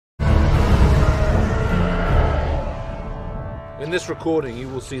In this recording, you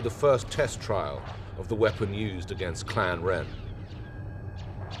will see the first test trial of the weapon used against Clan Wren.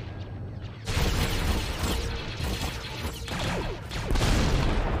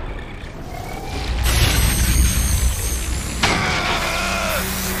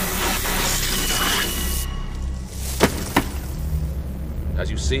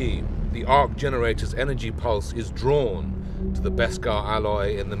 As you see, the arc generator's energy pulse is drawn to the Beskar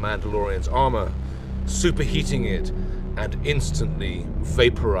alloy in the Mandalorian's armor, superheating it and instantly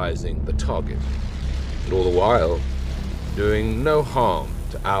vaporizing the target. And all the while, doing no harm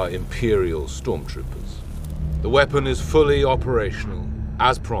to our Imperial stormtroopers. The weapon is fully operational,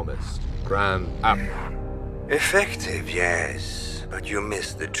 as promised. Grand Admiral. Effective, yes, but you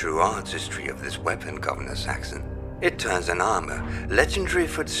missed the true artistry of this weapon, Governor Saxon. It turns an armor, legendary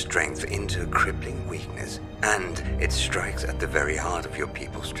for its strength, into a crippling weakness, and it strikes at the very heart of your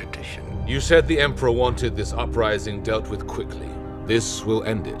people's tradition. You said the Emperor wanted this uprising dealt with quickly. This will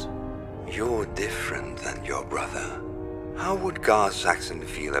end it. You're different than your brother. How would Gar Saxon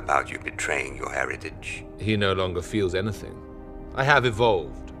feel about you betraying your heritage? He no longer feels anything. I have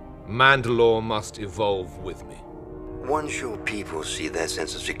evolved. Mandalore must evolve with me. Once your people see their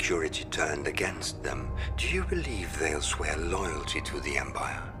sense of security turned against them, do you believe they'll swear loyalty to the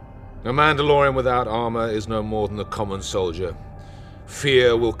Empire? A Mandalorian without armor is no more than a common soldier.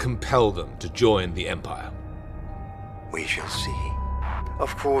 Fear will compel them to join the Empire. We shall see.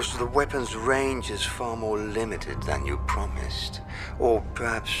 Of course, the weapon's range is far more limited than you promised. Or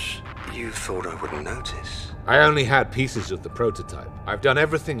perhaps you thought I wouldn't notice. I only had pieces of the prototype. I've done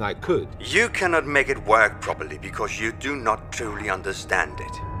everything I could. You cannot make it work properly because you do not truly understand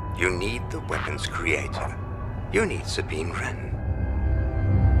it. You need the weapon's creator. You need Sabine Wren.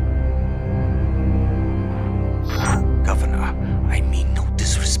 Governor, I mean no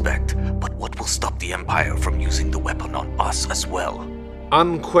disrespect, but what will stop the Empire from using the weapon on us as well?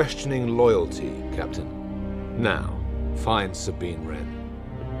 Unquestioning loyalty, Captain. Now, find Sabine Wren.